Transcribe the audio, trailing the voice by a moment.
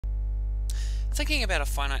Thinking about a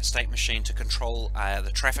finite state machine to control the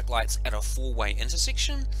traffic lights at a four-way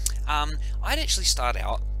intersection, I'd actually start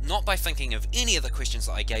out not by thinking of any of the questions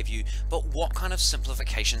that I gave you, but what kind of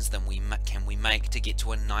simplifications then can we make to get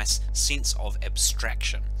to a nice sense of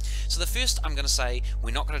abstraction. So the first, I'm going to say we're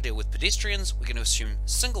not going to deal with pedestrians. We're going to assume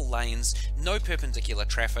single lanes, no perpendicular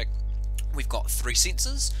traffic. We've got three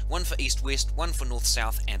sensors, one for east-west, one for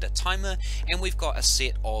north-south, and a timer, and we've got a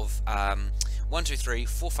set of 1, 2, 3,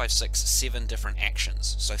 4, 5, 6, 7 different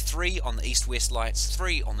actions. So 3 on the east-west lights,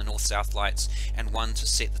 3 on the north-south lights, and 1 to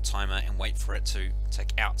set the timer and wait for it to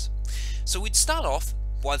tick out. So we'd start off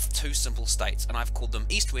with two simple states, and I've called them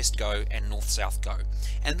east-west go and north-south go.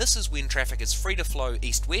 And this is when traffic is free to flow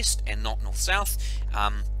east-west and not north-south.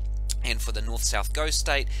 And for the north-south go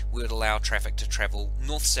state, we would allow traffic to travel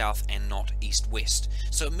north-south and not east-west.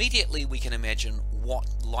 So immediately we can imagine what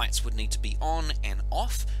lights would need to be on and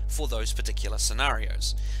off for those particular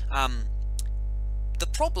scenarios. The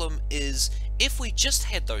problem is, if we just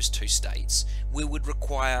had those two states, we would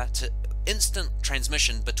require instant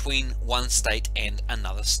transmission between one state and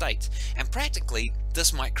another state. And practically,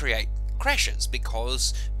 this might create crashes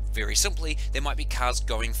because very simply, there might be cars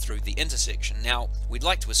going through the intersection. Now, we'd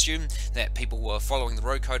like to assume that people were following the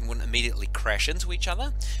road code and wouldn't immediately crash into each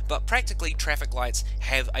other, but practically traffic lights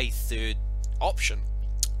have a third option.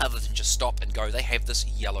 Other than just stop and go, they have this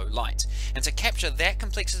yellow light. And to capture that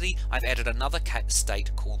complexity, I've added another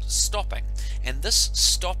state called stopping. And this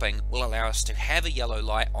stopping will allow us to have a yellow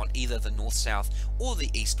light on either the north-south or the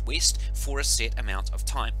east-west for a set amount of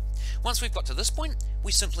time. Once we've got to this point,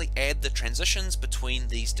 we simply add the transitions between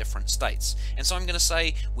these different states. And so I'm going to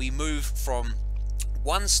say we move from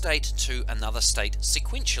one state to another state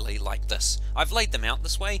sequentially like this. I've laid them out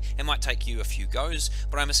this way. It might take you a few goes,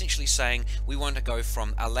 but I'm essentially saying we want to go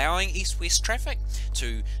from allowing east-west traffic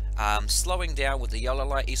to slowing down with the yellow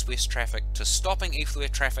light east-west traffic to stopping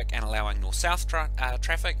east-west traffic and allowing north-south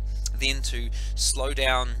traffic, then to slow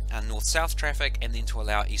down north-south traffic, and then to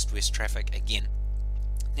allow east-west traffic again.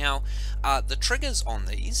 Now, the triggers on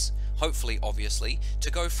these, hopefully, obviously, to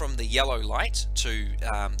go from the yellow light to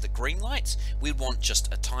the green light, we'd want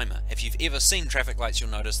just a timer. If you've ever seen traffic lights, you'll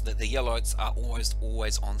notice that the yellow lights are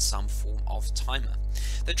always on some form of timer.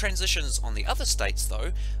 The transitions on the other states,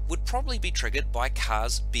 though, would probably be triggered by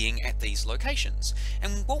cars being at these locations.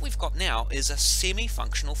 And what we've got now is a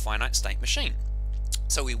semi-functional finite state machine.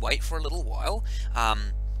 So we wait for a little while.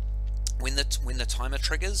 When the timer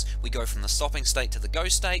triggers, we go from the stopping state to the go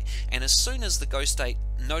state, and as soon as the go state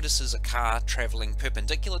notices a car traveling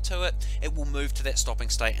perpendicular to it, it will move to that stopping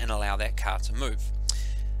state and allow that car to move.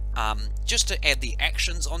 Just to add the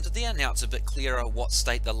actions onto there, now it's a bit clearer what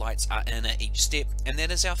state the lights are in at each step, and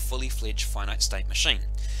that is our fully fledged finite state machine.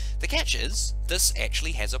 The catch is, this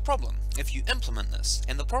actually has a problem if you implement this,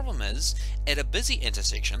 and the problem is, at a busy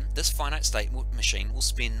intersection, this finite state machine will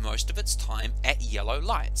spend most of its time at yellow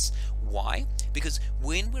lights. Why? Because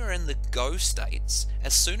when we're in the go states,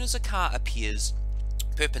 as soon as a car appears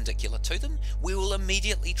perpendicular to them, we will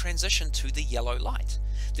immediately transition to the yellow light.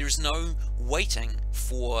 There is no waiting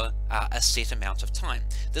for a set amount of time.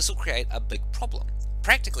 This will create a big problem.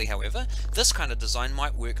 Practically, however, this kind of design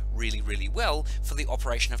might work really well for the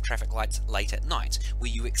operation of traffic lights late at night, where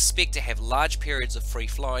you expect to have large periods of free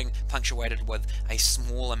flowing punctuated with a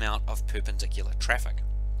small amount of perpendicular traffic.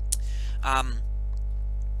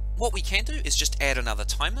 What we can do is just add another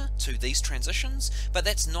timer to these transitions, but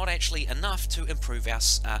that's not actually enough to improve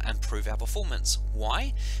our performance.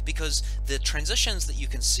 Why? Because the transitions that you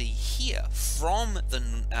can see here from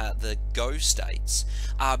the go states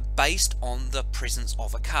are based on the presence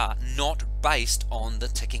of a car, not based on the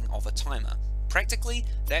ticking of a timer. Practically,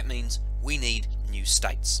 that means we need new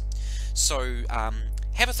states. So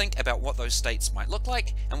have a think about what those states might look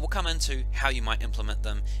like, and we'll come into how you might implement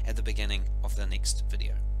them at the beginning of the next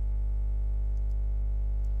video.